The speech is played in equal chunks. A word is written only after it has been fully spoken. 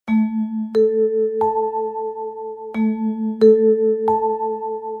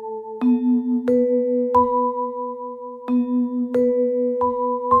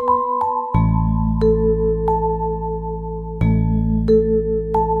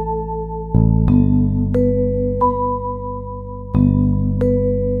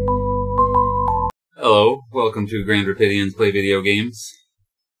Welcome to Grand Rapidians Play Video Games.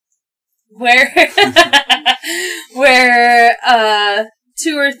 Where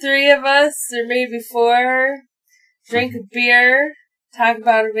two or three of us, or maybe four, drink a beer, talk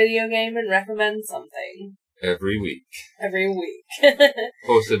about a video game, and recommend something. Every week.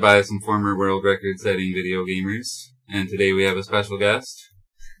 Hosted by some former world record-setting video gamers. And today we have a special guest.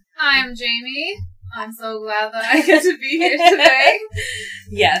 I'm Jamie. I'm so glad that I get to be here today.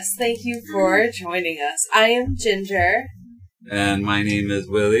 Yes, thank you for joining us. I am Ginger. And my name is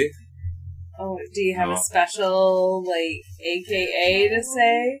Willie. Oh, do you have a special, AKA to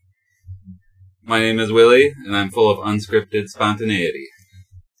say? My name is Willie, and I'm full of unscripted spontaneity.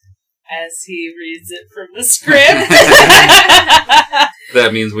 As he reads it from the script.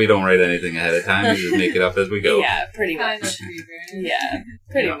 That means we don't write anything ahead of time. We just make it up as we go. Yeah, pretty much.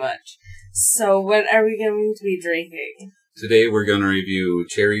 Pretty much. So, what are we going to be drinking? Today we're going to review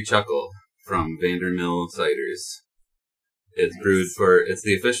Cherry Chuckle from Vandermill Ciders. It's brewed it's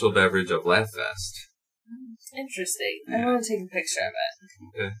the official beverage of Laughfest. Interesting. Yeah. I want to take a picture of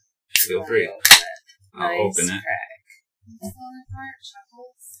it. Okay. Feel free. I'll open it. Crack.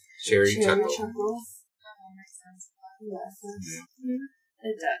 Cherry Chuckle.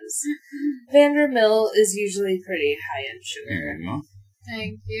 It does. Vandermill is usually pretty high in sugar. Mm-hmm.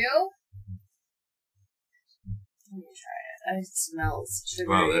 Thank you. Let me try it. It smells sugary.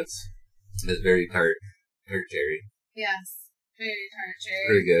 Wow, that's very tart. Tart cherry. Yes. Very tart cherry.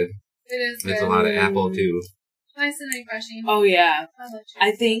 Pretty good. It is good. It's a lot of apple, too. Nice and refreshing. Oh, yeah.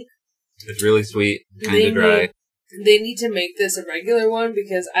 I think it's really sweet, kind of dry. They need to make this a regular one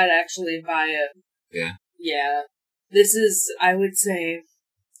because I'd actually buy it. Yeah. Yeah. This is, I would say,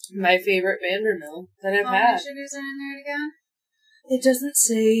 my favorite Vandermill that I've had. How many sugars are in there again? It doesn't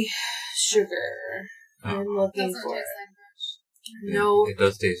say sugar. I'm looking for it. Yeah, no. It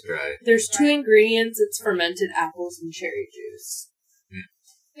does taste dry. There's two ingredients. It's fermented apples and cherry juice. Yeah.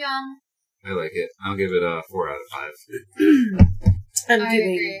 Yum. I like it. I'll give it a 4 out of 5. I'm I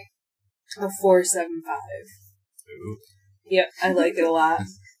giving agree. a 4.75. Ooh. Yep, I like it a lot.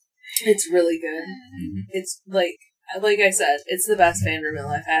 It's really good. Mm-hmm. It's like I said, it's the best Vandermill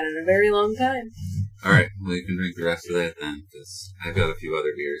I've had in a very long time. Alright, well you can drink the rest of that then, because I've got a few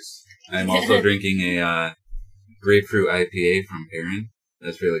other beers. I'm also drinking a grapefruit IPA from Perrin.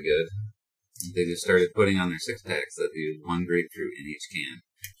 That's really good. They just started putting on their 6-packs that use one grapefruit in each can.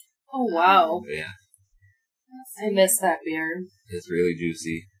 Oh, wow. But yeah. I miss that beer. It's really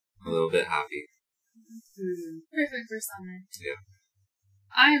juicy, a little bit hoppy. Perfect for summer. Yeah.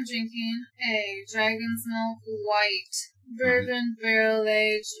 I am drinking a Dragon's Milk White Bourbon Barrel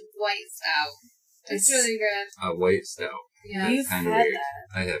Aged White Stout. It's really good. A white stout. Yeah. You've Kind had of weird. that.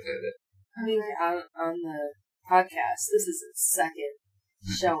 I have had it. I think on the podcast. This is its second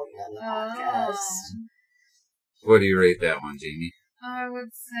showing on the podcast. What do you rate that one, Jamie? I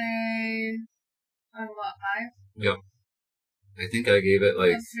would say, 5? Yep. I think I gave it A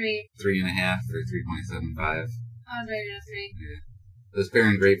 3. 3.5 or 3.75. I'd rate it a 3. Yeah. This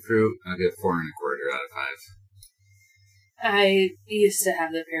Perrin grapefruit, I'll give 4.25 out of 5. I used to have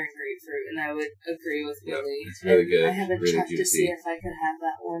the Perrin grapefruit, and I would agree with Yep, Willie. it's really good. I haven't really checked juicy. to see if I could have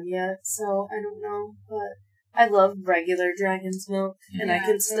that one yet, so I don't know. But I love regular Dragon's Milk, and I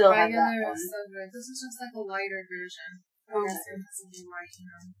can still have that one. Is so good. This is just like a lighter version. Okay. Something light,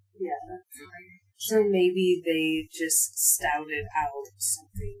 Yeah. So maybe they just stouted out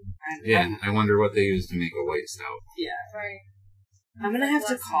something. Yeah, I wonder what they use to make a white stout. Yeah. Right. I'm gonna have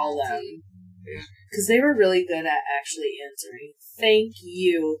to call them. Yeah. Because they were really good at actually answering. Thank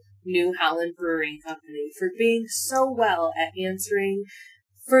you, New Holland Brewing Company, for being so well at answering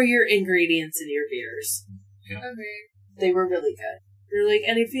for your ingredients in your beers. Yeah. Okay. They were really good. They're like,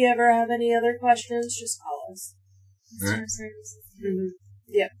 and if you ever have any other questions, just call us. Right. Mm-hmm.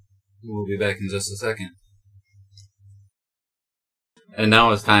 Yep. We'll be back in just a second. And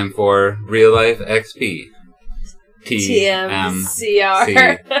now it's time for Real Life XP.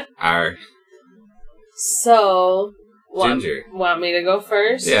 TMCR. So, Ginger. Want me to go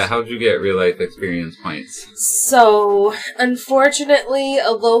first? Yeah, how'd you get real life experience points? So, unfortunately,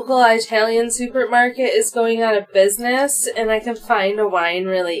 a local Italian supermarket is going out of business, and I can find a wine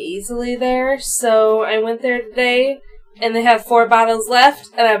really easily there. So, I went there today, and they have 4 bottles left,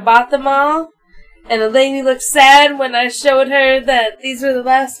 and I bought them all. And the lady looked sad when I showed her that these were the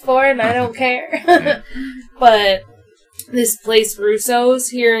last 4, and I don't care. Yeah. But this place, Russo's,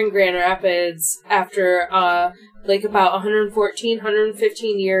 here in Grand Rapids, after about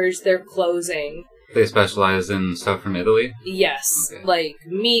 115 years, they're closing. They specialize in stuff from Italy? Yes, Okay. like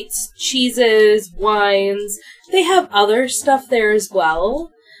meats, cheeses, wines. They have other stuff there as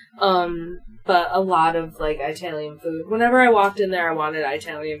well. but a lot of, like, Italian food. Whenever I walked in there, I wanted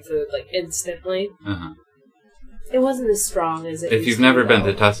Italian food, like, instantly. Uh-huh. It wasn't as strong as it If used you've to never be, been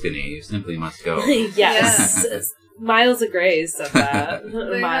though. to Tuscany, you simply must go. Yes. Miles of Grace said that.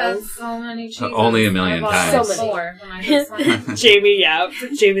 They have Miles. so many cheeses. Only a million I bought times. So many. 4 when I just went. Jamie, yeah.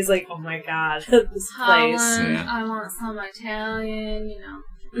 Jamie's like, oh my god, this place. Holland, Yeah. I want some Italian,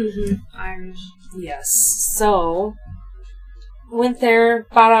 Mm-hmm. Irish. Yes. So, went there,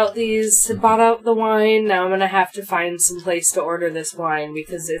 bought out the wine. Now I'm gonna have to find some place to order this wine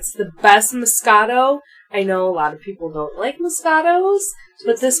because it's the best Moscato. I know a lot of people don't like Moscatos,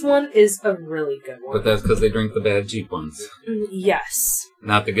 but this one is a really good one. But that's because they drink the bad cheap ones. Yes.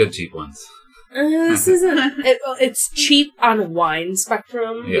 Not the good cheap ones. This isn't. It's cheap on wine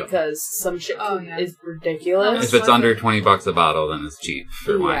spectrum Yeah. because some shit Oh, yeah. is ridiculous. If it's under $20 a bottle, then it's cheap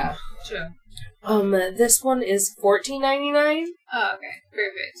for wine. Yeah. True. This one is $14.99. Oh, okay.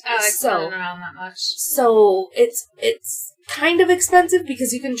 Perfect. I like So- spending around that much. So it's kind of expensive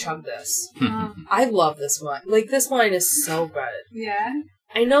because you can chug this. I love this wine. Like, this wine is so good. Yeah.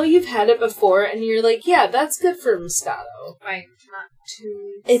 I know you've had it before, and you're like, yeah, that's good for Moscato. Like, not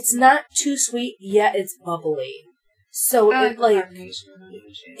too... It's not too sweet, yet it's bubbly. So I it, like, carbonation of the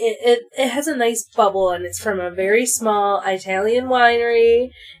shit. it has a nice bubble, and it's from a very small Italian winery.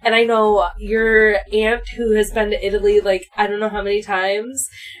 And I know your aunt, who has been to Italy, like, I don't know how many times,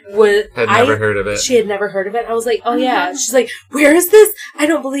 Had never heard of it. She had never heard of it. I was like, oh yeah. She's like, where is this? I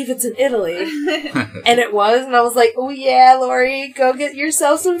don't believe it's in Italy. And it was, and I was like, oh yeah, Lori, go get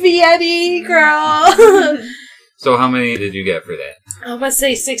yourself some Vietti, girl. So how many did you get for that? I'm gonna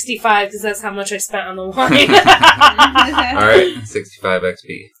say 65 because that's how much I spent on the wine. Alright, 65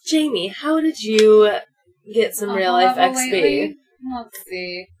 XP. Jamie, how did you get some real life level XP? lately? Let's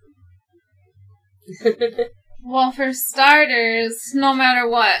see. Well, for starters, no matter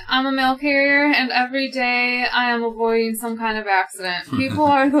what, I'm a mail carrier, and every day I am avoiding some kind of accident. People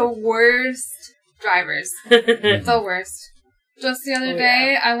are the worst drivers. The worst. Just the other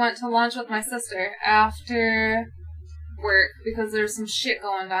day, I went to lunch with my sister after work because there's some shit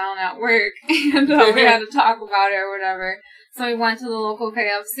going down at work, and we had to talk about it or whatever. So we went to the local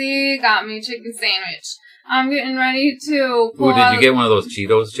KFC, got me a chicken sandwich. I'm getting ready to pull Ooh, did out... you get one of those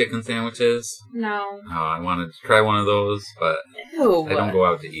Cheetos chicken sandwiches? No. Oh, I wanted to try one of those, but Ew. I don't go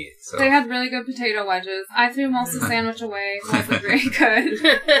out to eat, so... They had really good potato wedges. I threw most of the sandwich away. It wasn't very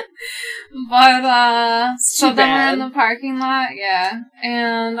good. But, so too then we're bad. in the parking lot, yeah.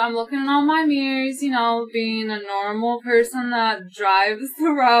 And I'm looking in all my mirrors, being a normal person that drives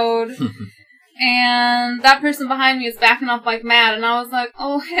the road. And that person behind me is backing up like mad, and I was like,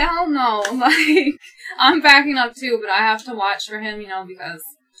 oh, hell no. Like, I'm backing up too, but I have to watch for him, because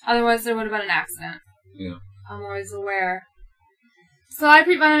otherwise there would have been an accident. Yeah. I'm always aware. So I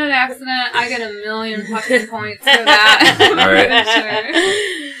prevented an accident. I get 1,000,000 fucking points for that. All right.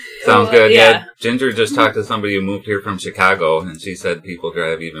 Sure. Sounds good. Yeah. Yeah. Ginger just talked to somebody who moved here from Chicago, and she said people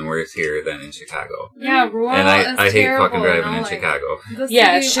drive even worse here than in Chicago. Yeah, rural And is I hate terrible, fucking driving in like, Chicago. the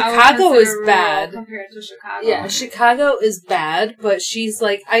Yeah, city, I would Chicago consider is rural bad. compared to Chicago. Yeah, Chicago is bad, but she's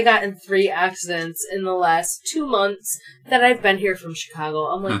like, I got in 3 accidents in the last 2 months that I've been here from Chicago.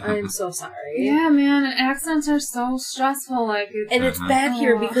 I'm like, I'm so sorry. Yeah, man, and accidents are so stressful. Like, And it's Uh-huh. bad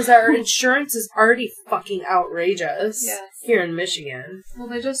here because our insurance is already fucking outrageous Yes. here in Michigan. well,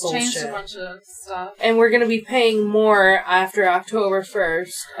 they just changed a Bullshit. bunch of stuff. And we're going to be paying more after October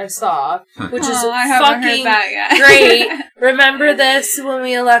 1st, I saw, which is I haven't heard fucking that yet. great. Remember this when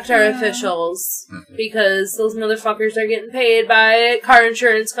we elect our officials, because those motherfuckers are getting paid by car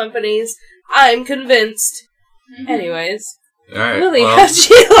insurance companies. I'm convinced. Anyways, All right. Lily, Well, how'd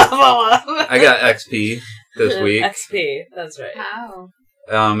you level up? I got XP this week. XP, that's right. How?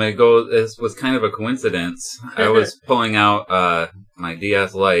 It was kind of a coincidence. I was pulling out my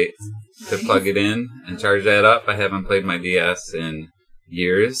DS Lite to plug it in and charge that up. I haven't played my DS in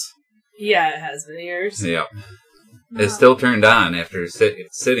years. Yeah, it has been years. Yep. It's still turned on after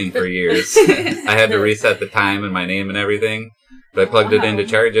sitting for years. I had to reset the time and my name and everything, but I plugged it in to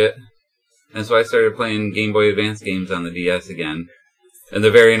charge it. And so I started playing Game Boy Advance games on the DS again. And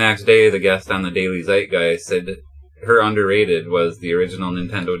the very next day, the guest on the Daily Zeitgeist said her underrated was the original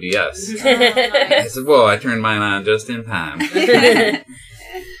Nintendo DS. I said, whoa, I turned mine on just in time.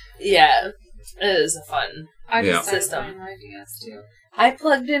 Yeah, it is a fun. I Yeah. just started System. playing my DS too. I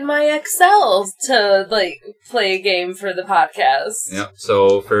plugged in my Excel to, play a game for the podcast. Yep.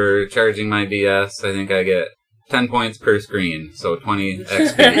 So for charging my DS, I think I get 10 points per screen, so 20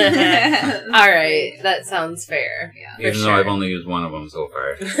 XP. Alright, that sounds fair. Yeah. Even though I've only used one of them so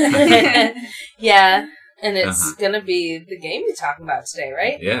far. Yeah, and it's Uh-huh. gonna be the game you're talking about today,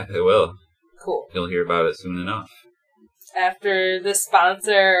 right? Yeah, it will. Cool. You'll hear about it soon enough. After the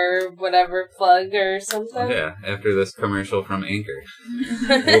sponsor or whatever plug or something? Oh, yeah, after this commercial from Anchor.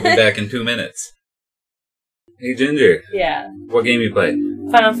 We'll be back in 2 minutes. Hey, Ginger. Yeah. What game you play?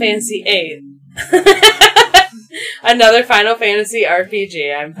 Final Fantasy VIII. Another Final Fantasy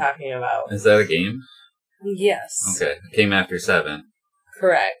RPG I'm talking about. Is that a game? Yes. Okay, it came after 7.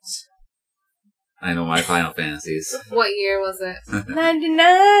 Correct. I know my Final Fantasies. What year was it?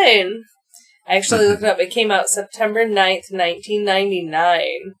 99! I actually looked it up. It came out September 9th,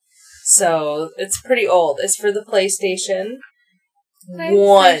 1999. So, it's pretty old. It's for the PlayStation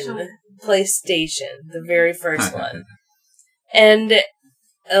 1. PlayStation. The very first one. And,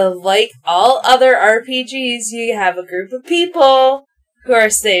 like all other RPGs, you have a group of people who are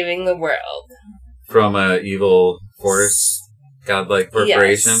saving the world. From a evil force, godlike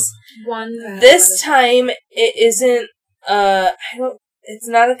corporation? Yes. One. This time, it isn't, it's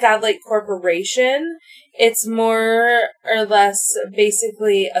not a godlike corporation. It's more or less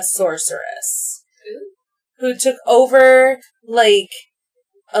basically a sorceress. Who took over, like,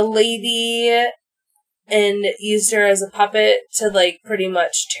 a lady and used her as a puppet to, like, pretty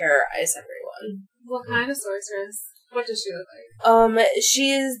much terrorize everyone. What kind of sorceress? What does she look like?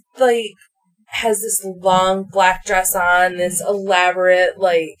 She's, like, has this long black dress on, this elaborate,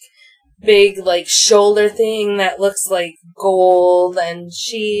 like, big, like, shoulder thing that looks like gold, and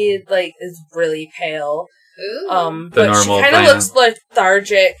she, like, is really pale. Ooh. But she kind of looks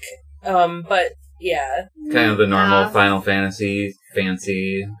lethargic, but, yeah. Kind of the normal Final Fantasy,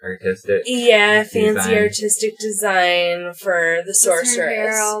 fancy, artistic. Yeah, fancy design. Artistic design for the sorceress. Is her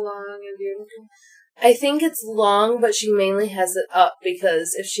hair all long and beautiful? I think it's long, but she mainly has it up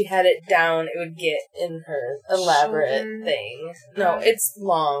because if she had it down, it would get in her elaborate Shoulder. thing. No, it's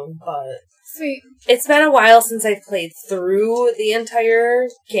long, but Sweet. it's been a while since I played through the entire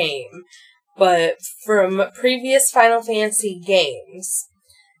game. But from previous Final Fantasy games,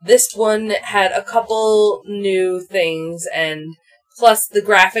 this one had a couple new things, and plus the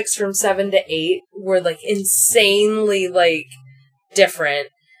graphics from 7 to 8 were, like, insanely, like, different.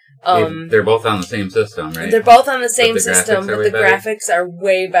 They're both on the same system, right? They're both on the same the system, graphics but are way the better? graphics are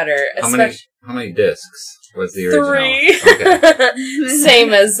way better. How many discs was the original? 3. Okay.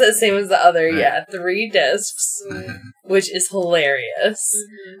 same as the other, yeah. 3 discs, Sweet. which is hilarious.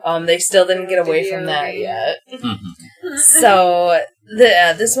 Mhm. They still didn't get away Video from that game. yet. So,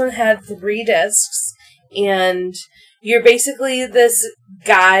 this one had 3 discs, and you're basically this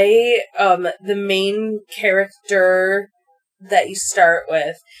guy, the main character that you start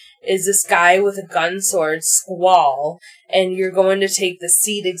with is this guy with a gun sword, Squall, and you're going to take the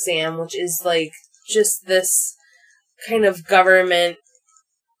SEED exam, which is, like, just this kind of government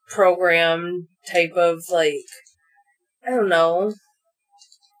program type of, like, I don't know.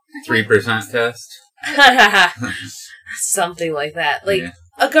 3% test? Something like that. Like, Yeah.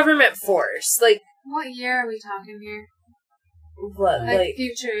 a government force. Like, What year are we talking here? what, Like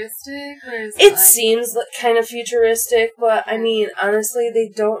futuristic? Or is it like... seems kind of futuristic, but, I mean, honestly, they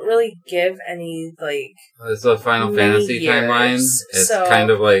don't really give any, like... It's a Final many Fantasy years, timeline. It's so- kind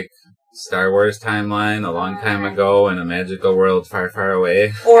of like Star Wars timeline a long time ago in a magical world far, far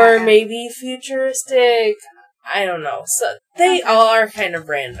away. Or maybe futuristic. I don't know. So, they all are kind of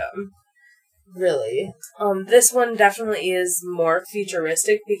random. Really. This one definitely is more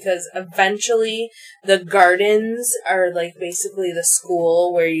futuristic because eventually the gardens are, like, basically the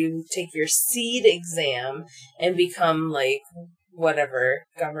school where you take your SEED exam and become, like, whatever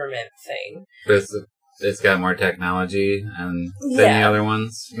government thing. But it's got more technology than the Yeah. other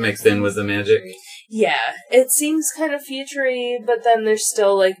ones mixed in with the magic. Yeah, it seems kind of futury, but then there's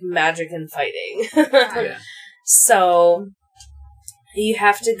still, like, magic and fighting. Yeah. So, you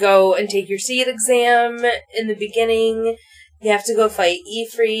have to go and take your SEED exam in the beginning. You have to go fight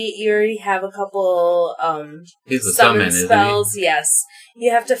Ifrit. You already have a couple He's a summon, isn't spells. Yes.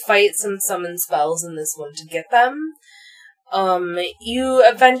 You have to fight some summon spells in this one to get them. You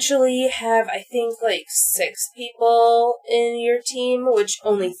eventually have, I think, like 6 people in your team, which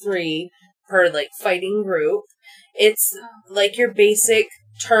only 3 per, like, fighting group. It's like your basic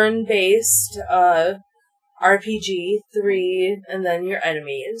turn-based RPG, 3, and then your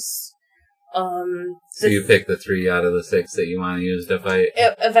enemies. So you pick the 3 out of the 6 that you want to use to fight?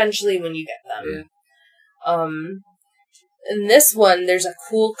 Eventually when you get them. In this one, there's a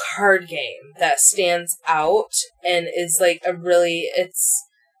cool card game that stands out and is like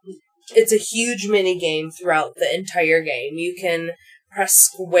it's a huge mini game throughout the entire game. You can press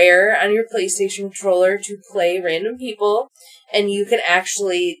square on your PlayStation controller to play random people, and you can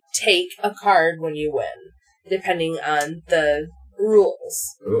actually take a card when you win, depending on the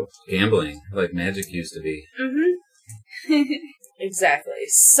rules. Ooh, gambling, like Magic used to be. Mm-hmm. Exactly.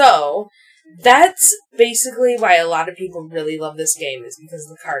 So, that's basically why a lot of people really love this game, is because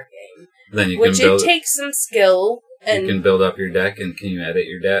of the card game. Then you Which can build. it takes some skill. And you can build up your deck, and can you edit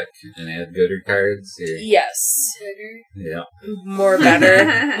your deck and add gooder cards? yes. Yeah. More better,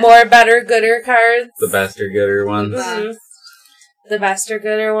 gooder cards. The best or gooder ones. Mhm. The best or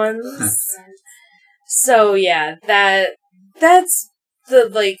gooder ones. So yeah, that's the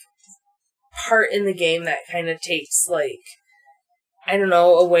like part in the game that kind of takes like, I don't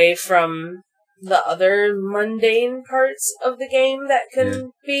know, away from the other mundane parts of the game that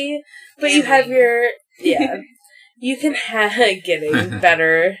can be. But you have your you can have getting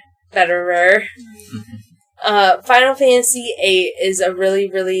betterer. Final Fantasy VIII is a really,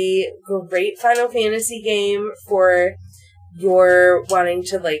 really great Final Fantasy game for your wanting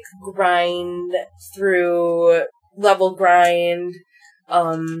to like grind through, level grind.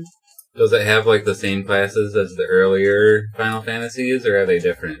 Does it have like the same classes as the earlier Final Fantasies, or are they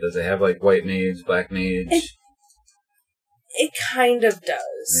different? Does it have like white mage, black mage? It kind of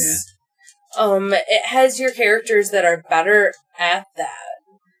does. It has your characters that are better at that.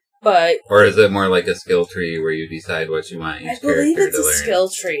 But or is it more like a skill tree where you decide what you want each character to learn? I believe it's a skill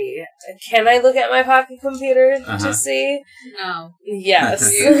tree. Can I look at my pocket computer to see? No. Yes.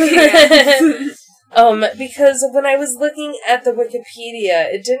 Because when I was looking at the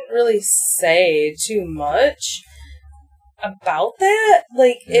Wikipedia, it didn't really say too much about that.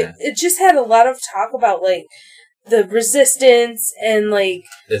 Like, it just had a lot of talk about, like, the resistance and, like...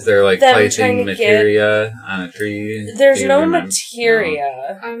 Is there, like, placing materia on a tree? There's no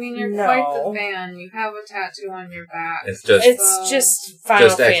materia. No. I mean, you're quite the fan. You have a tattoo on your back. It's just Final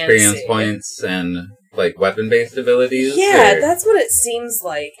Fantasy. Experience points and, like, weapon-based abilities? Yeah, that's what it seems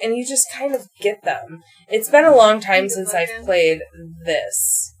like. And you just kind of get them. It's been a long time since I've played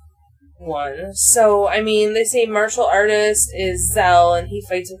this one. So, I mean, they say martial artist is Zell, and he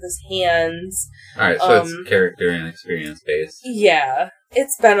fights with his hands. Alright, so it's character and experience based. Yeah.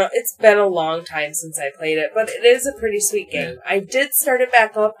 It's been a long time since I played it, but it is a pretty sweet game. Yeah. I did start it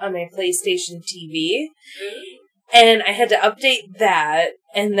back up on my PlayStation TV, and I had to update that,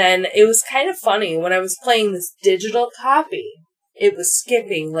 and then it was kind of funny when I was playing this digital copy. It was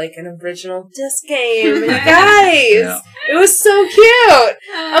skipping like an original disc game. You guys! It was so cute!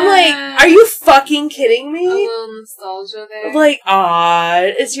 I'm like, are you fucking kidding me? A little nostalgia there. Like,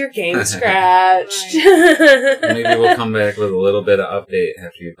 is your game scratched? Maybe we'll come back with a little bit of update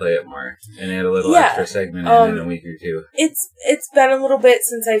after you play it more. And add a little extra segment in a week or two. It's been a little bit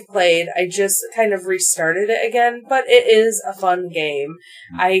since I've played. I just kind of restarted it again. But it is a fun game.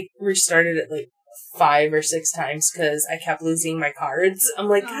 I restarted it like 5 or 6 times because I kept losing my cards. I'm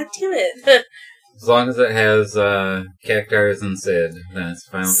like, God damn it. As long as it has Cactars and Sid, then it's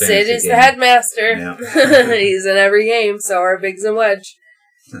Final Fantasy. Sid is the headmaster. Yeah. He's in every game, so are Biggs and Wedge.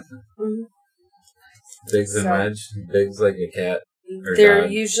 Biggs and Wedge? Biggs like a cat? Or they're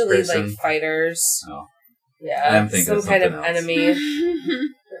usually person? like fighters. Oh. Yeah, some kind of enemy.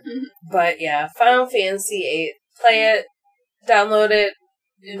 But yeah, Final Fantasy VIII. Play it, download it,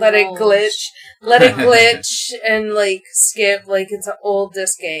 let it glitch, and like skip like it's an old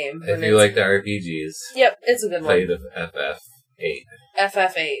disc game. If you like the RPGs, yep, it's a good play one. the FF8.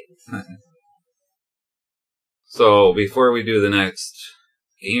 FF8. So before we do the next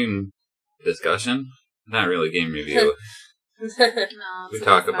game discussion, not really game review. We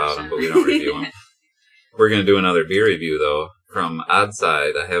talk about them, but we don't review them. We're gonna do another beer review though. From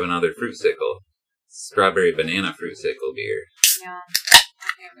Oddside, I have another Fruitsicle, strawberry banana Fruitsicle beer. Yeah.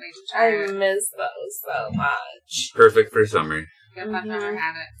 I miss those so much. Perfect for summer. Yep, I've never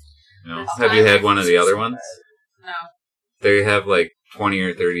had it. No. Have you had one of the other ones? No. They have like 20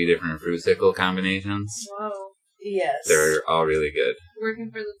 or 30 different Fruitsicle combinations. Whoa. Yes. They're all really good.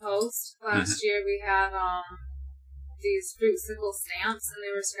 Working for the Post, last year we had these Fruitsicle stamps and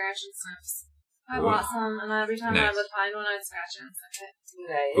they were scratch and sniffs. I bought some and every time I would find one I'd scratch it and sniff it.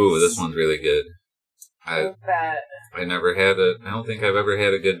 Nice. Ooh, this one's really good. I never had I don't think I've ever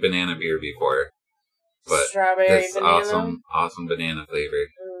had a good banana beer before. But strawberry this banana? awesome banana flavor.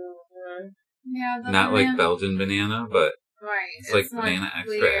 Mm-hmm. Yeah, not like Belgian banana, but it's like banana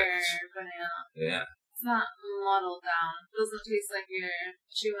extract. Banana. Yeah. It's not muddled down. It doesn't taste like you're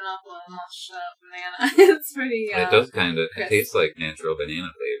chewing up a mushed up banana. It's pretty it does kind of. It tastes like natural banana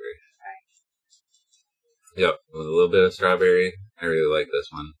flavor. Right. Yep, with a little bit of strawberry. I really like this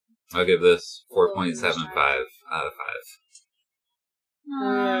one. I'll give this 4.75 out of 5.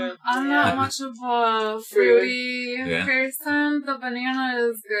 I'm not much of a fruity person. The banana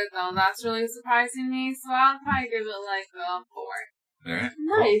is good though. That's really surprising me. So I'll probably give it like a 4. Alright.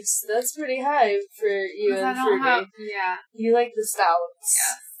 Nice. That's pretty high for you and fruity. You like the stouts.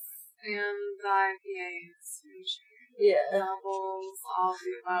 Yes. And the IPAs. Yeah. Doubles, all of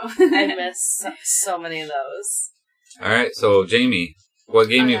the above. I miss so many of those. Alright, so Jamie, what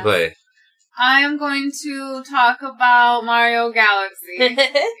game you play? I am going to talk about Mario Galaxy.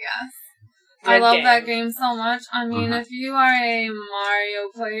 Yes. I love that game so much. I mean, if you are a Mario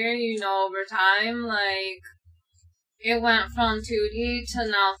player, you know over time, like, it went from 2D to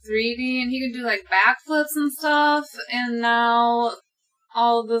now 3D, and he can do, like, backflips and stuff, and now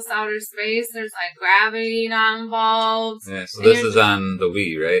all this outer space, there's, like, gravity not involved. Yeah, so this is on the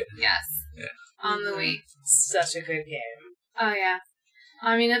Wii, right? Yes. Yeah. On the Wii. Such a good game. Oh, yeah.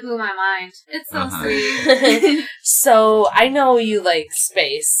 I mean, it blew my mind. It's so sweet. So, I know you like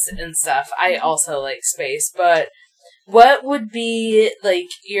space and stuff. I also like space, but what would be, like,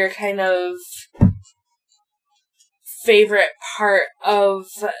 your kind of favorite part of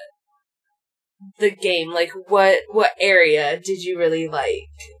the game? Like, what area did you really like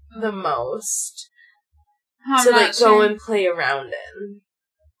the most to, like, go and play around in?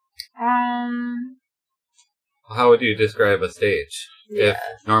 How would you describe a stage? Yeah.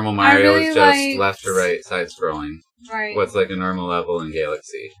 If normal Mario really is just left to right, side-scrolling. Right. What's like a normal level in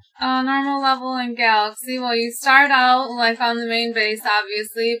Galaxy? Normal level in Galaxy, well, you start out, like, on the main base,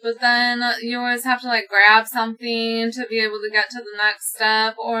 obviously, but then you always have to, like, grab something to be able to get to the next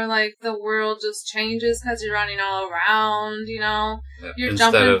step, or, like, the world just changes because you're running all around, you know? Yeah. You're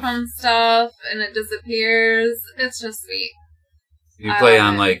jumping from stuff, and it disappears. It's just sweet. You play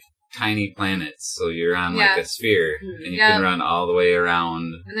on, like, tiny planets, so you're on like a sphere, and you can run all the way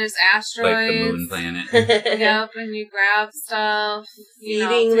around. And there's asteroids, like the moon planet. Yep, and you grab stuff.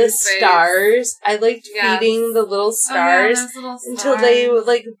 Feeding the stars. I liked feeding the little stars until they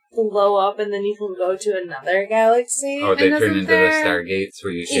like blow up, and then you can go to another galaxy. Oh, they turn into the Stargates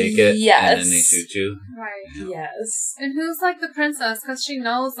where you shake it, and then they shoot you. Right. Yeah. Yes. And who's like the princess? Because she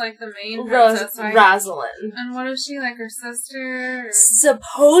knows like the main princess, right? Rosalind. And what is she, like her sister? Or?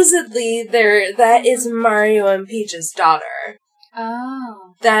 Supposedly, that is Mario and Peach's daughter.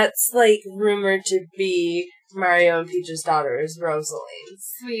 Oh. That's like rumored to be Mario and Peach's daughter is Rosalind.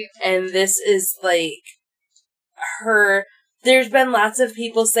 Sweet. And this is like her. There's been lots of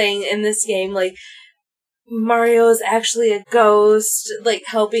people saying in this game, like, Mario is actually a ghost, like,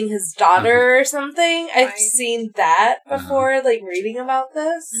 helping his daughter or something. I've seen that before, like, reading about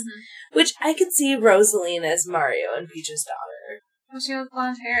this. Which I could see Rosaline as Mario and Peach's daughter. Well, she has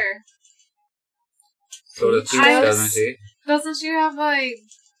blonde hair. So does Peach, doesn't she? Doesn't she have, like,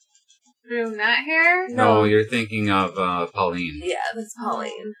 brunette hair? No, you're thinking of Pauline. Yeah, that's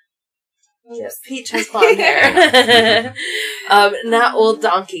Pauline. Yes, Peach has blonde hair. Not old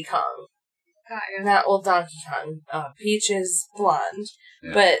Donkey Kong. Got you. Not old Donkey Kong. Peach is blonde.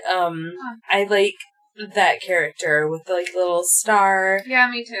 Yeah. But I like that character with the like little star. Yeah,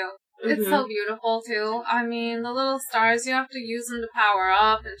 me too. It's so beautiful too. I mean, the little stars, you have to use them to power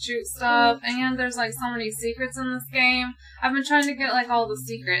up and shoot stuff. And there's like so many secrets in this game. I've been trying to get like all the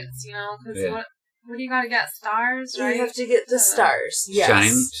secrets, you know, because what do you gotta get? Stars, right? You have to get the stars.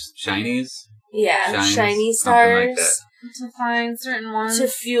 Yes. Shinies? Yeah, shiny stars. Like that. To find certain ones. To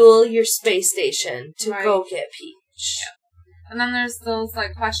fuel your space station to go get Peach. Yep. And then there's those,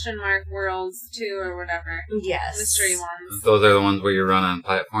 like, question mark worlds, too, or whatever. Yes. Mystery ones. Those are the ones where you run on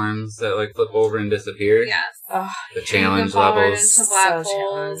platforms that, like, flip over and disappear? Yes. The challenge levels. Into black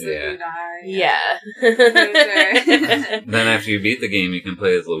holes and you die. Yeah. Then after you beat the game, you can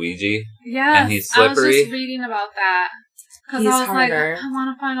play as Luigi. Yes. And he's slippery. I was just reading about that. Because I was harder. like, I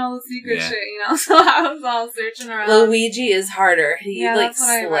want to find all the secret shit, you know? So I was all searching around. Luigi is harder. He, like,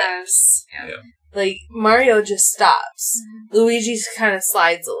 slips. Yeah. Like, Mario just stops. Luigi kind of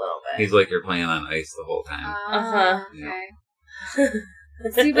slides a little bit. He's like you're playing on ice the whole time. Okay.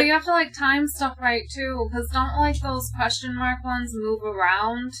 See, but you have to, like, time stuff right, too. Because don't, like, those question mark ones move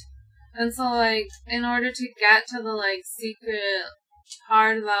around? And so, like, in order to get to the, like, secret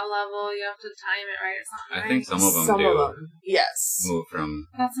part of that level, you have to time it right or something, right? I think some of them do. Yes. Move from,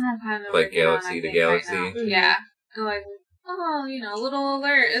 that's what I'm kind of like, galaxy to galaxy. Right yeah. They're like, oh, you know, little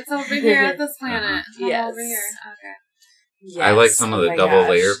alert. It's over here at this planet. Yes. Over here. Okay. Yes. I like some of the double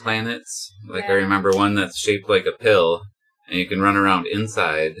layer planets. Like, I remember one that's shaped like a pill, and you can run around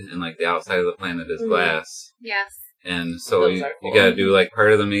inside, and, like, the outside of the planet is glass. Yes. And so you gotta do, like,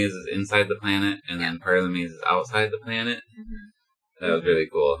 part of the maze is inside the planet, and then part of the maze is outside the planet. That was really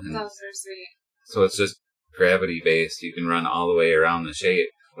cool. And those are sweet. so it's just gravity-based, you can run all the way around the shape,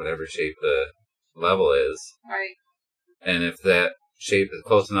 whatever shape the level is. Right. And if that shape is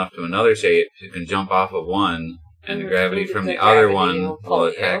close enough to another shape, you can jump off of one, and the gravity from the other one will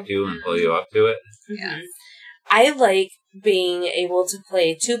attack you and pull you up to it. Yes. I like being able to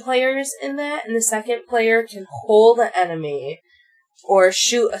play 2 players in that, and the second player can hold an enemy or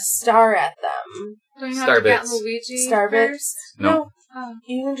shoot a star at them. Don't you have to get Starbits. Luigi Starbits? first? No. Oh.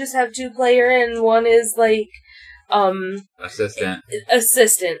 You can just have 2 player, and one is like Assistant.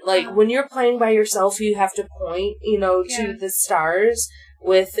 assistant. Like when you're playing by yourself, you have to point, to the stars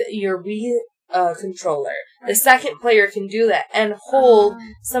with your Wii controller. The second player can do that and hold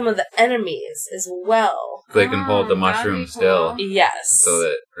some of the enemies as well. They can hold the that'd mushroom be still. cool. Yes.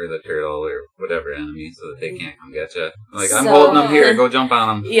 Or the turtle, or whatever enemy, so that they can't come get you. Like, I'm So- holding them here, go jump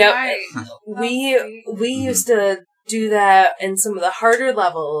on them. Yep. Right. We used to do that in some of the harder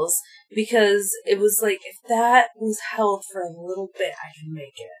levels because it was like, if that was held for a little bit, I can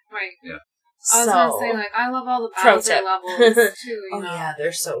make it. Right. So, I was gonna say, like, I love all the Pro Bowser tip. levels too. oh yeah,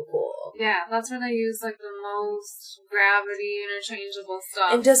 they're so cool. Yeah, that's where they use like the most gravity interchangeable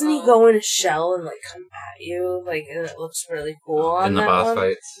stuff. And doesn't he so- go in a shell and like come at you, like, and it looks really cool on In the that boss one?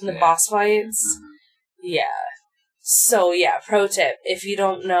 fights. In the Yeah. boss fights. Mhm. Yeah. So yeah, pro tip: if you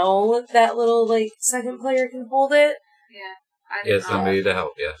don't know that little like second player can hold it, Yeah, I Get didn't know. somebody to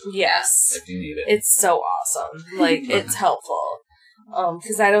help you yes, if you need it. it's so awesome. Like it's helpful.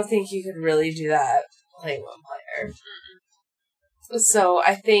 Because I don't think you could really do that playing one player. So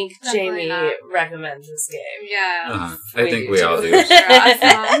I think Definitely Jamie not. recommends this game. Yeah. Uh-huh. I think do we all too. do.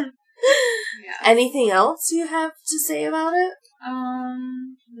 Awesome. Yeah. Anything else you have to say about it?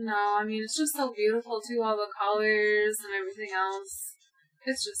 No, I mean, it's just so beautiful too, all the colors and everything else.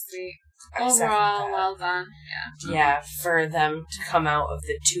 It's just sweet. I second Overall, that. well done. Yeah. Yeah, for them to come out of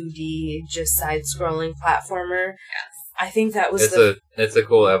the 2D, just side-scrolling platformer. Yes. I think that was It's a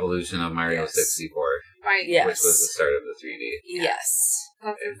cool evolution of Mario Yes. 64, Right. Yes. which was the start of the 3D. Yes.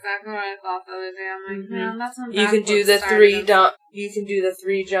 That's exactly what I thought the other day. I'm like, Mhm. man, that's when You can do Backflip the started. 3 jump. You can do the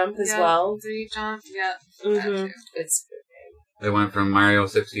 3 jump as Yep, well. 3 jump, yeah. That Mm-hmm. too. It's They went from Mario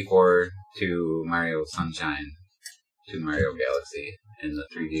 64 to Mario Sunshine to Mario Galaxy in the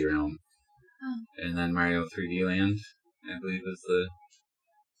 3D realm. Oh. And then Mario 3D Land, I believe, is the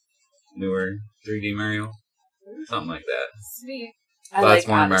newer 3D Mario. Something like that. Sweet. I Lots like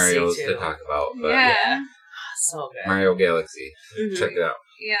more Odyssey Marios too. to talk about, but Yeah. So good. Mario Galaxy. Mhm. Check it out.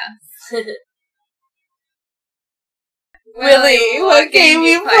 Yeah. Willie, what game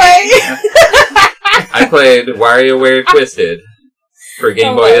you play? I played WarioWare Twisted for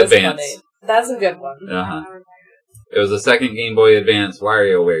Game Boy that was Advance. funny. That's a good one. Uh-huh. It was the second Game Boy Advance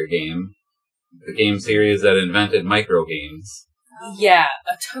WarioWare game. The game series that invented micro games. Yeah,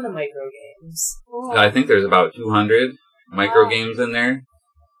 a ton of micro games. Cool. I think there's about 200 micro Wow. games in there.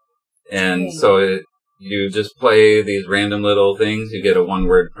 And Dang. so you just play these random little things. You get a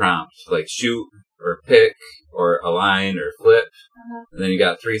one-word prompt, like shoot, or pick, or align, or flip. Uh-huh. And then you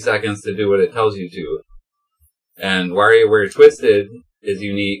got 3 seconds to do what it tells you to. And WarioWare Twisted is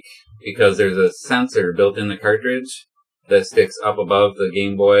unique because there's a sensor built in the cartridge that sticks up above the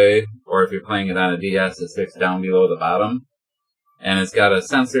Game Boy, or if you're playing it on a DS, it sticks down below the bottom. And it's got a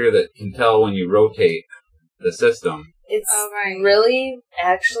sensor that can tell when you rotate the system. It's Oh, right. really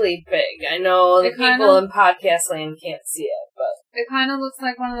actually big. I know the It kinda- people in podcast land can't see it, but It kind of looks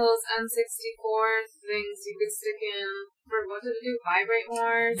like one of those N64 things you could stick in for, what did it do, vibrate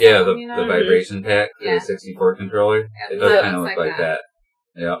more? or Yeah, the something, you know? vibration pack for Yeah. the 64 controller. Yeah, It does it kind of looks look like like that.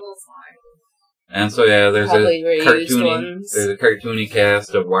 Yeah. Little slide. And so yeah, there's Probably reused there's a cartoony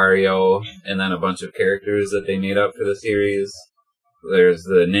cast of Wario, and then a bunch of characters that they made up for the series. There's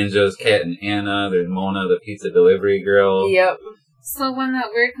the ninjas, Cat and Anna. There's Mona, the pizza delivery girl. yep. So when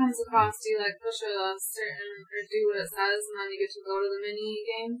that word comes across, do you like push a certain, or do what it says, and then you get to go to the mini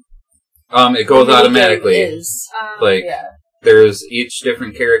game? It goes The minigame automatically. is- Like yeah. there's each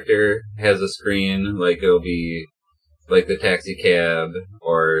different character has a screen. Like it'll be like the taxi cab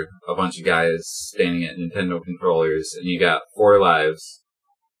or a bunch of guys standing at Nintendo controllers, and you got 4 lives.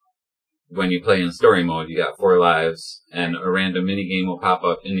 When you play in story mode, you got 4 lives, and a random minigame will pop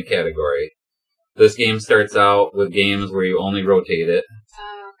up in the category. This game starts out with games where you only rotate it,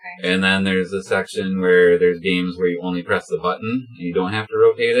 Oh, okay. and then there's a section where there's games where you only press the button, and you don't have to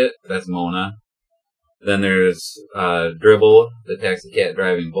rotate it. That's Mona. Then there's Dribble, the taxi cat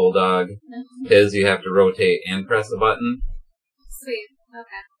driving bulldog. His, you have to rotate and press the button, Sweet.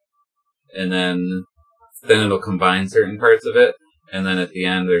 Okay. and then it'll combine certain parts of it. And then at the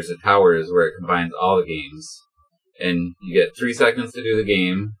end, there's a Towers where it combines all the games. And you get 3 seconds to do the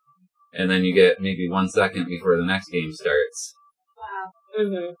game. and then you get maybe 1 second before the next game starts. Wow.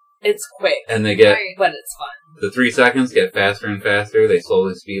 Mm-hmm. It's quick, And they get, Right. but it's fun. the 3 seconds get faster and faster, they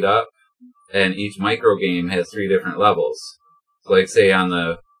slowly speed up, and each micro game has 3 different levels. So like say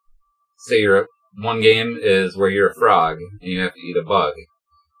one game is where you're a frog, and you have to eat a bug.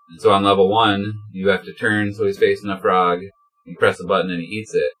 And so on level 1, you have to turn so he's facing a frog, you press a button and he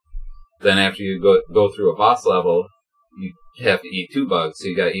eats it. Then after you go through a boss level, you have to eat 2 bugs, so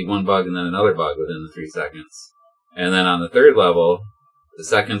you gotta eat 1 bug and then another bug within the 3 seconds. And then on the 3rd level, the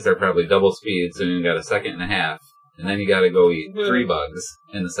seconds are probably double speed, so you got a second and a half, and then you gotta go eat 3 bugs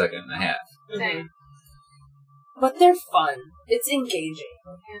in the second and a half. Dang. But they're fun. It's engaging.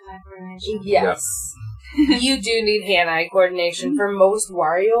 Hand-eye coordination. Yes. You do need hand-eye coordination for most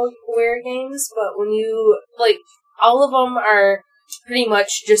WarioWare games, but when you, like, all of them are pretty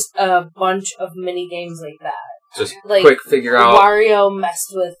much just a bunch of mini games like that. Just Like, quick figure out, Wario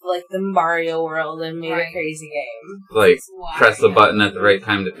messed with, like, the Mario world and made a Right. crazy game. like, Why? press the button at the right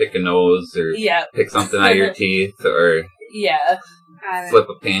time to pick a nose, or Yeah, pick something out of your teeth, or yeah. Got it. flip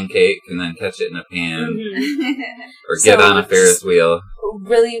a pancake and then catch it in a pan, Mhm. or get So on a Ferris wheel.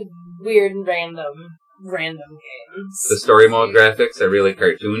 Really weird and random games. The story mode graphics are really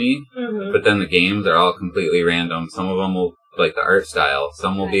cartoony, Mhm. but then the games are all completely random. Some of them will, like the art style,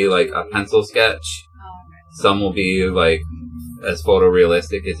 some will be like a pencil sketch, Oh, some will be like as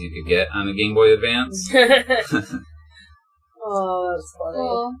photorealistic as you could get on a Game Boy Advance. Oh, that's funny.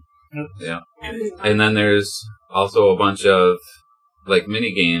 cool. Yeah. And then there's also a bunch of like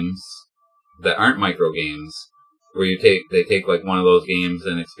mini games that aren't micro games, where they take like one of those games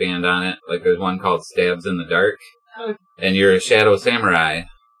and expand on it. Like there's one called Stabs in the Dark, Oh. and you're a shadow samurai,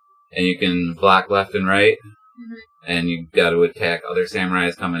 and you can block left and right, and you got to attack other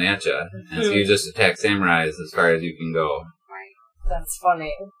samurais coming at you. And so you just attack samurais as far as you can go. That's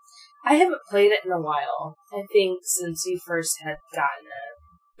funny. I haven't played it in a while. I think since you first had gotten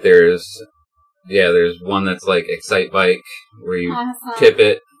it. There's one that's like Excite Bike, where you Awesome. tip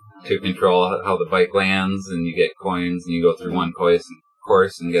it to control how the bike lands, and you get coins, and you go through one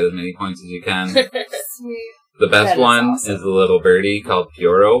course and get as many points as you can. Sweet. The best That is one awesome. is the little birdie called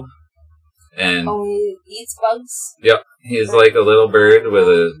Pyoro, and Oh, he eats bugs? yep, he's like a little bird with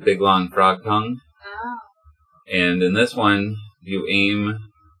a big long frog tongue. Oh. And in this one, you aim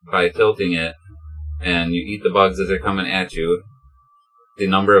by tilting it, and you eat the bugs as they're coming at you. The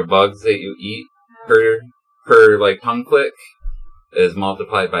number of bugs that you eat per like tongue click is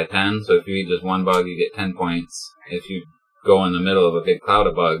multiplied by 10. So if you eat just 1 bug, you get 10 points. If you go in the middle of a big cloud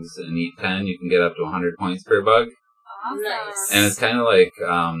of bugs and eat 10, you can get up to 100 points per bug. Awesome. Nice. And it's kind of like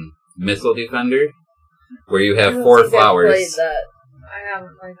Missile Defender, where you I have don't 4 think I've played flowers. that. I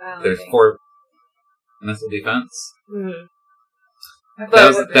haven't played that. There's 4 missile defense. Mhm.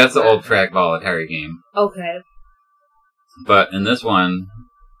 That's the old trackball Atari game. Okay. But in this one,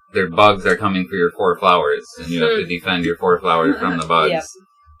 their bugs are coming for your 4 flowers, and you have to defend your 4 flowers from the bugs. Yep.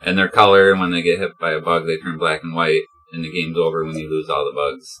 And their color, when they get hit by a bug, they turn black and white, and the game's over when you lose all the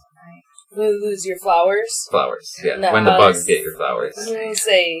bugs. You lose your flowers? Flowers, yeah. Not when the bugs bugs. get your flowers. I was going to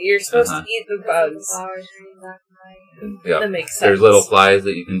say, you're supposed Uh-huh. to eat the bugs. Flowers green, black and white. Yep. That makes sense. There's little flies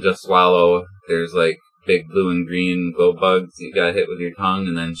that you can just swallow. There's like big blue and green glow bugs you gotta hit with your tongue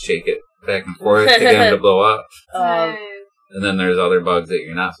and then shake it back and forth to get them to blow up. Nice. And then there's other bugs that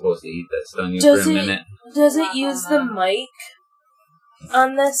you're not supposed to eat that stun you Does for a it- minute. Does it use the mic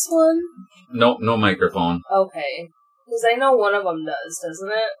on this one? No microphone. Okay. Because I know one of them does, doesn't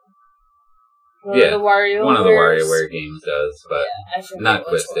it? One Yeah, of the WarioWares? One of the WarioWare games does, but I forget not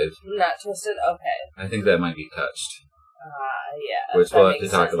which Twisted. one. Not Twisted? Okay. I think that might be Touched, Yeah. which that we'll have to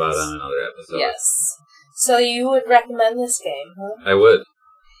makes talk sense. about on another episode. Yes. So you would recommend this game, huh? I would.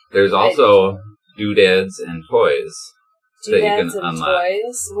 There's also doodads and toys that you can Doodads and unlock.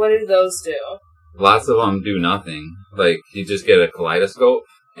 toys? What do those do? Lots of them do nothing. Like, you just get a kaleidoscope,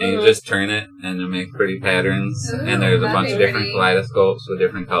 and you just turn it, and it makes pretty patterns, and there's a that'd bunch be of different pretty. kaleidoscopes with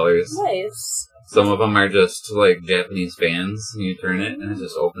different colors. Nice. Some of them are just, like, Japanese fans, and you turn it, and it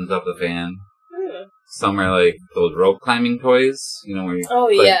just opens up the fan. Some are like those rope climbing toys, you know, where you Oh,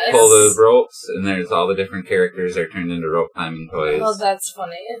 like, yes. pull the ropes, and there's all the different characters are turned into rope climbing toys. Oh, that's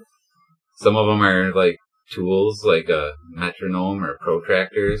funny. Some of them are like tools, like a metronome or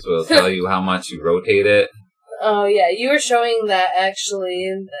protractor, so it'll tell you how much you rotate it. Oh, yeah. You were showing that actually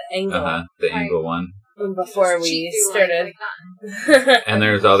in the angle The Right. angle one. before we Cheat you started. like And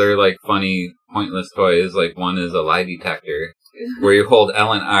there's other like funny, pointless toys. Like one is a lie detector, where you hold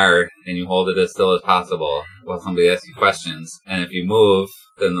L and R and you hold it as still as possible while somebody asks you questions. And if you move,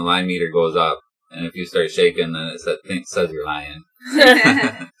 then the lie meter goes up. And if you start shaking, then it says you're lying.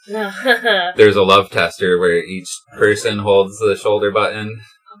 There's a love tester where each person holds the shoulder button,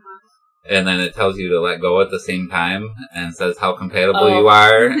 and then it tells you to let go at the same time, and says how compatible you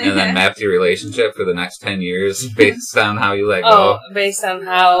are, and then maps your relationship for the next 10 years based on how you let go. Based on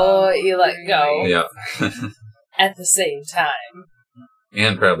how you let go. Yeah. At the same time.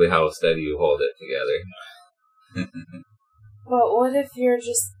 And probably how steady you hold it together. But what if you're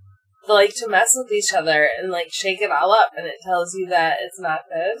just like to mess with each other and like shake it all up and it tells you that it's not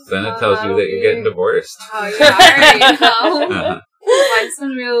good? Then it tells you that you're getting divorced. Oh, yeah, I already know. Mine's been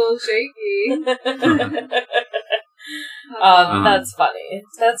real shaky. That's funny.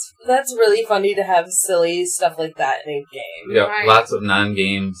 That's really funny to have silly stuff like that in a game. Yeah, Right. lots of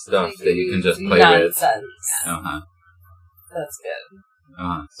non-game stuff that you can just play with. Nonsense. That's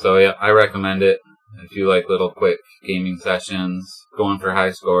good. So yeah, I recommend it if you like little quick gaming sessions, going for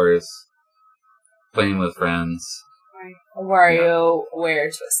high scores, playing with friends. WarioWare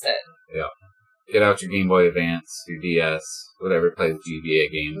Twisted. Yeah. Get out your Game Boy Advance, your DS, whatever plays GBA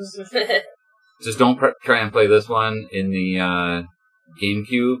games. Just don't try and play this one in the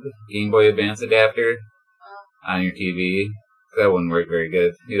GameCube, Game Boy Advance adapter on your TV. That wouldn't work very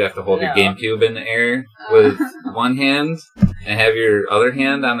good. You'd have to hold your GameCube in the air with one hand and have your other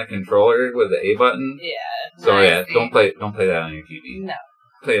hand on the controller with the A button. Yeah. So yeah, don't play that on your TV. No.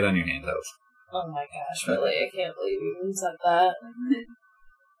 Play it on your handheld. Oh my gosh, really? I can't believe you even said that.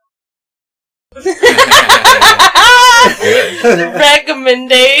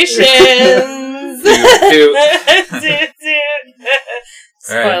 Recommendations. Dude.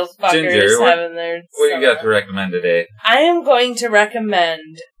 Spoiled fuckers Ginger, having their what you got to summer. recommend today? I am going to recommend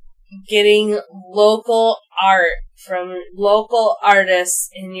getting local art from local artists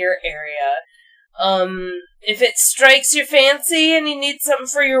in your area. If it strikes your fancy and you need something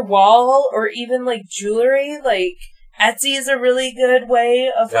for your wall or even like jewelry, like Etsy is a really good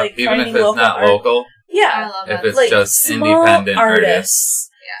way of like even finding if it's local not art. local, Yeah. I love if that. it's Like just small independent artists.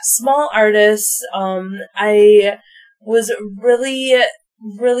 Small artists. I was really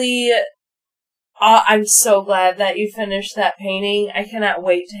I'm so glad that you finished that painting. I cannot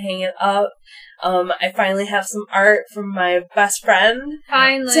wait to hang it up. I finally have some art from my best friend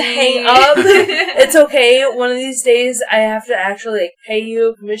Finally. to hang up. It's okay. One of these days I have to actually like pay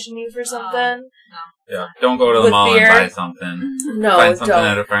you, commission you for something. Yeah, don't go to the With mall beer. and buy something. No, Find something don't.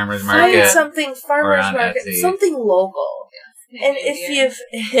 at a farmer's Find market. something farmer's on market, Etsy. something local. And if you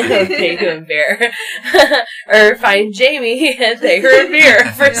you've pay you in beer, or find Jamie and pay her in bear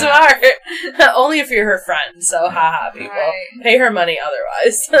for some art. Only if you're her friend. So haha, people, Right. pay her money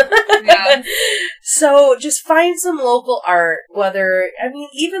otherwise. Yeah. So just find some local art.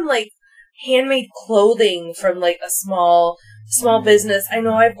 Even like handmade clothing from like a small business. I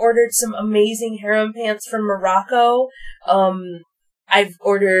know I've ordered some amazing harem pants from Morocco. I've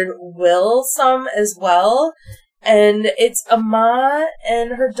ordered Will some as well. And it's Ama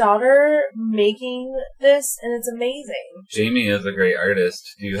and her daughter making this, and it's amazing. Jamie is a great artist.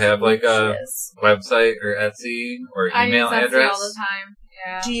 Do you have like a website or Etsy or I email use Etsy address? all the time.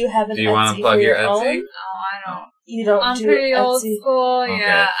 Yeah. Do you have an Do you Etsy want to plug for your your Etsy? own? No, I don't. You don't I'm do pretty old Etsy? school, Okay.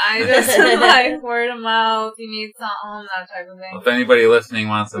 yeah. I just like word of mouth, you need something, that type of thing. If anybody listening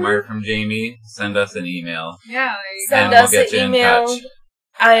wants some art from Jamie, send us an email. Yeah, there you Send go. and us we'll get an you in email. touch.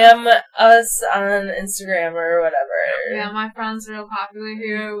 I am us on Instagram or whatever. Yeah, my friend's real popular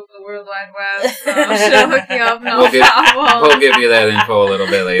here with the World Wide Web, so she'll hook you up, no We'll problem. give you that info a little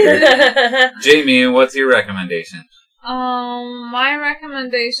bit later. Jamie, what's your recommendation? My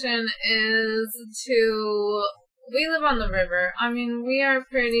recommendation is we live on the river. I mean, we are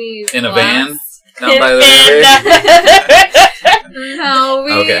pretty In a blessed. van? Down by the river? No,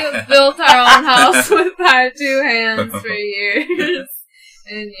 we Okay. built our own house with our 2 hands for years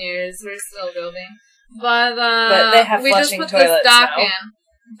and years. We're still building. But they have we just flushing put this toilets dock now.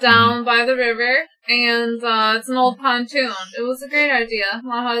 in down by the river, and it's an old pontoon. It was a great idea.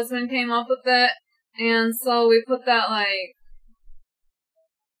 My husband came up with it, and so we put that, like,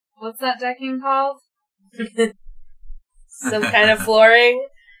 what's that decking called? Some kind of flooring.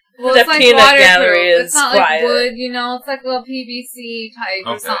 Well, The it's like peanut waterproof. gallery is It's not quiet. like wood, you know. It's like a PVC type or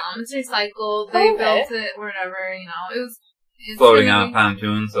Okay. something. It's recycled. They Okay. built it, whatever, you know. It's Floating pretty- on a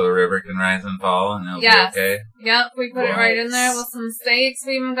pontoon so the river can rise and fall and it'll Yes. be okay. Yep, we put it right in there with some stakes.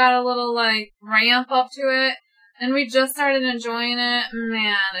 We even got a little, like, ramp up to it. And we just started enjoying it.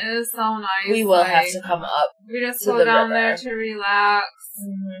 Man, it is so nice. We will have Like, to come up. We just to go the down river. there to relax.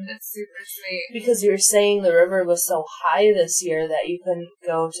 Mm-hmm. It's super sweet. Because you were saying the river was so high this year that you couldn't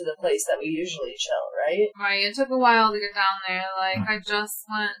go to the place that we usually chill, right? Right, it took a while to get down there. Like, I just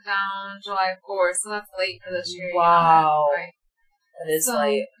went down July 4th, so that's late for this year. you know. Wow. Right. It is So,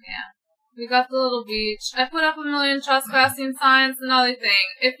 light. yeah. We got the little beach. I put up 1 million trespassing signs. Another thing.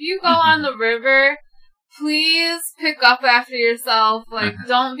 If you go on the river, please pick up after yourself. Like,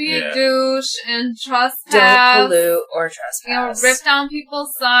 don't be a douche and trespass. Don't pollute or trespass. You know, rip down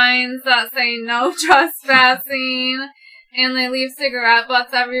people's signs that say no trespassing. And they leave cigarette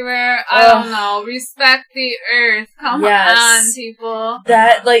butts everywhere. I don't know. Respect the earth. Come on, people.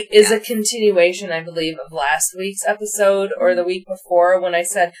 That, like, is a continuation, I believe, of last week's episode or the week before when I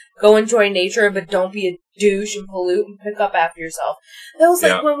said, go enjoy nature, but don't be a douche and pollute and pick up after yourself. That was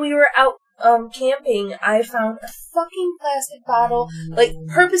like when we were out camping, I found a fucking plastic bottle, like,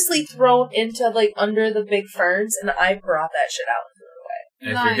 purposely thrown into, like, under the big ferns, and I brought that shit out and threw it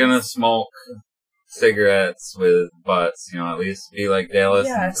away. If you're gonna smoke cigarettes with butts, you know, at least be like Dallas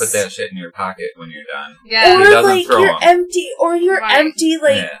and put that shit in your pocket when you're done. Yeah. Or like your empty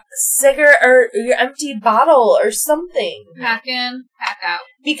like cigarette or your empty bottle or something. Pack in, pack out.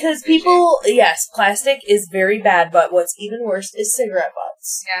 Because people, yes, plastic is very bad, but what's even worse is cigarette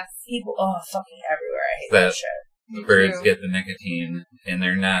butts. Yes. People, fucking everywhere. I hate that shit. The birds get the nicotine in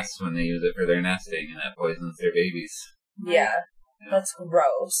their nests when they use it for their nesting, and that poisons their babies. Yeah. That's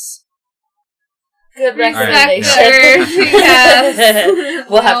gross. Good recommendation. Yes.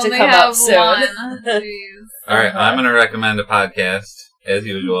 We'll have to come up soon. Alright, I'm going to recommend a podcast, as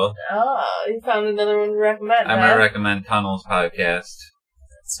usual. Oh, you found another one to recommend. I'm going to recommend Tunnels Podcast.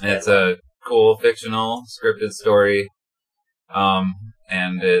 It's a cool, fictional, scripted story.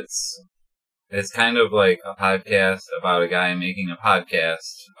 And it's kind of like a podcast about a guy making a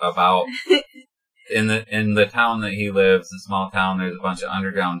podcast about in the town that he lives, a small town, there's a bunch of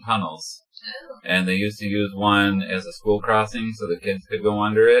underground tunnels. And they used to use one as a school crossing so the kids could go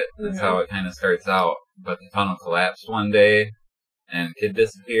under it. That's how it kind of starts out. But the tunnel collapsed one day, and a kid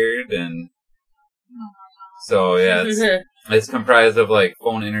disappeared, and so, yeah, it's comprised of, like,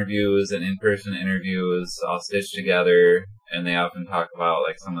 phone interviews and in-person interviews all stitched together, and they often talk about,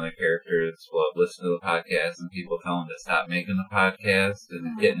 like, some of the characters will have listened to the podcast, and people tell them to stop making the podcast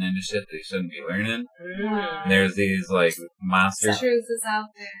and getting into shit they shouldn't be learning. And there's these, like, monster... Truth is out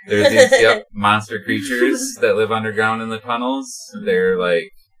there. There's these, monster creatures that live underground in the tunnels. They're, like,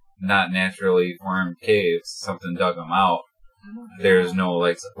 not naturally formed caves. Something dug them out. There's no,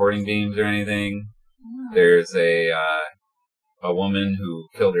 like, supporting beams or anything. There's a woman who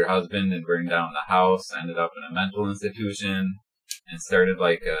killed her husband and burned down the house, ended up in a mental institution, and started,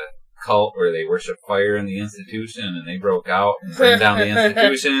 like, a cult where they worship fire in the institution, and they broke out and burned down the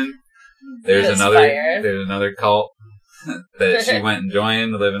institution. There's another cult that she went and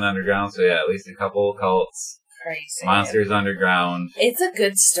joined, living underground, so yeah, at least a couple cults. Crazy. Monsters Underground. It's a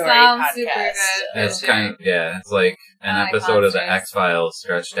good story Sounds podcast. super good. It's kind of, it's like an episode of the X-Files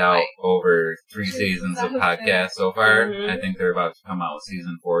stretched out over 3 seasons of podcasts so far. I think they're about to come out with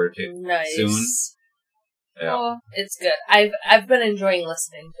season 4 soon. Yeah. Cool. It's good. I've been enjoying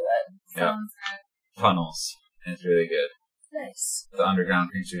listening to it. Sounds good. Tunnels. It's really good. Nice. The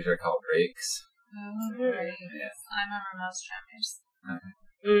underground creatures are called rakes. Oh, great. Yeah. I remember most tremors.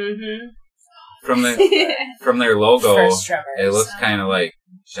 From their logo, First Tremors. it looks kind of like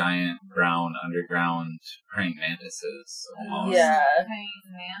giant brown underground praying mantises. Almost. Yeah.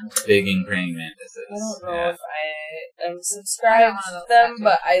 Digging praying mantises. I don't know if I am subscribed to them,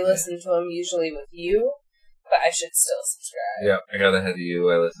 but I listen to them usually with you. But I should still subscribe. Yep, I got ahead of you.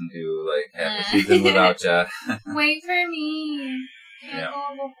 I listened to like half a season without ya. Wait for me. Yeah.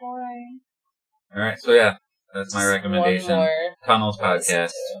 Alright, so yeah, that's my recommendation. Tunnels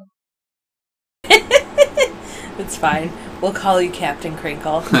Podcast. It's fine. We'll call you Captain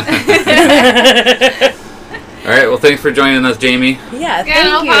Crinkle. Alright, well thanks for joining us, Jamie. Yeah, thank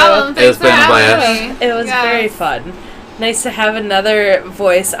no you. problem. It's been a blast. It was very fun. Nice to have another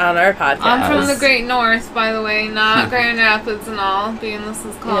voice on our podcast. I'm from the Great North, by the way, not Grand Rapids and all, being this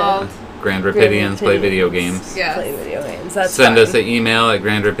is called. Grand Rapidians Play Video Games. Yes. Play video games. That's Send us an email at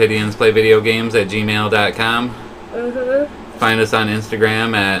grandrapidiansplayvideogames@gmail.com. Find us on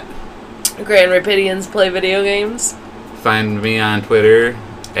Instagram at Grand Rapidians Play Video Games. Find me on Twitter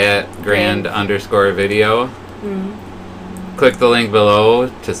at grand_video. Click the link below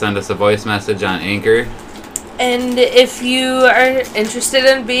to send us a voice message on Anchor. And if you are interested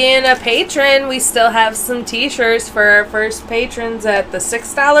in being a patron, we still have some t-shirts for our first patrons at the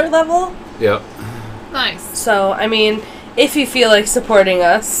 $6 level. Yep. Nice. So, I mean, if you feel like supporting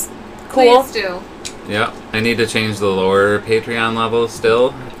us, cool. Please do. Yep. I need to change the lower Patreon level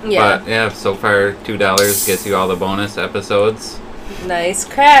still. Yeah. But yeah, so far $2 gets you all the bonus episodes. Nice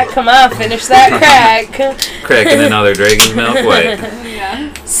crack. Come on, finish that crack. Cracking another Dragon's Milk White.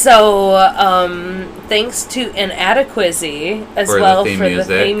 Yeah. So, thanks to Inadequacy as For the well theme for music.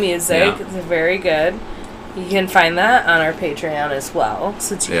 the theme music. Yeah. It's very good. You can find that on our Patreon as well,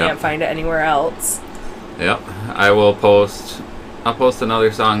 since you Yeah. can't find it anywhere else. Yep. I'll post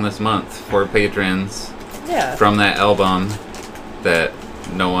another song this month for patrons Yeah. from that album that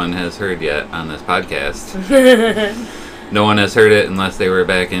no one has heard yet on this podcast. No one has heard it unless they were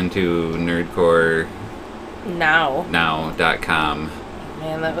back into nerdcorenow.com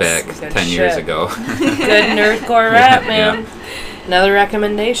Man, that was back some good 10 years shit. ago. Good nerdcore rap, man. Another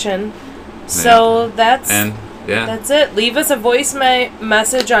recommendation. So that's it. Leave us a voice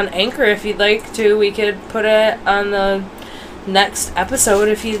message on Anchor if you'd like to. We could put it on the next episode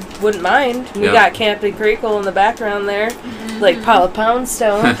if you wouldn't mind. We got Captain Crinkle in the background there, like Paula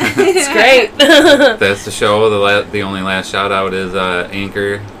Poundstone. It's great. That's the show. The only last shout out is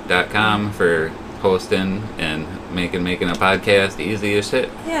anchor.com for hosting and making a podcast easy as shit.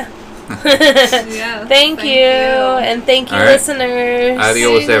 Yeah. Yeah. Thank you. And thank you, All right. listeners.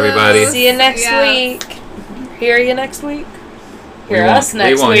 Adios, everybody. See you next Yeah. week. Hear you next week. We Hear won't- us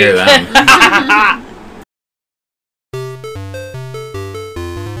next we won't week. hear them.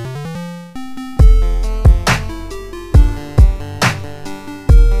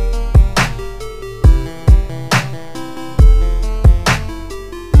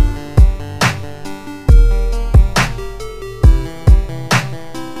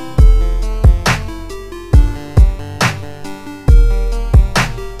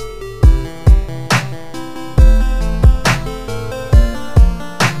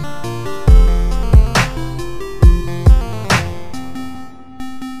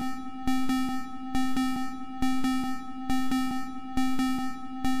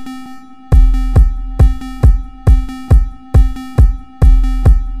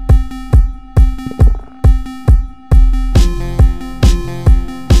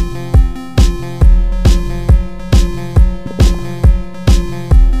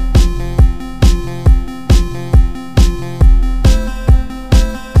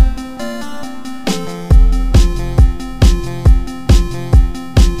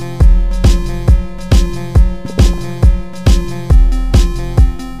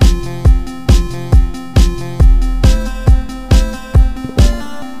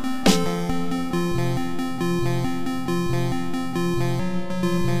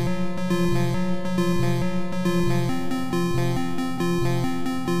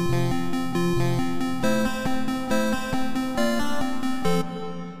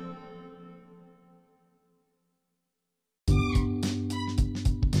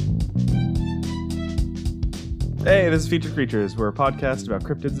 Hey, this is Featured Creatures. We're a podcast about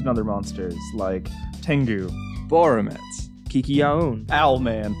cryptids and other monsters like Tengu, Boromets, Kikiaun,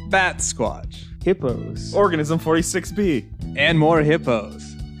 Owlman, Bat Squatch, Hippos, Organism 46B. and more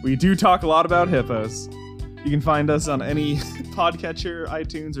hippos. We do talk a lot about hippos. You can find us on any podcatcher,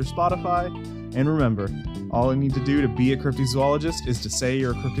 iTunes, or Spotify. And remember, all you need to do to be a cryptozoologist is to say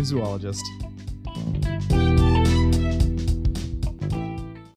you're a cryptozoologist.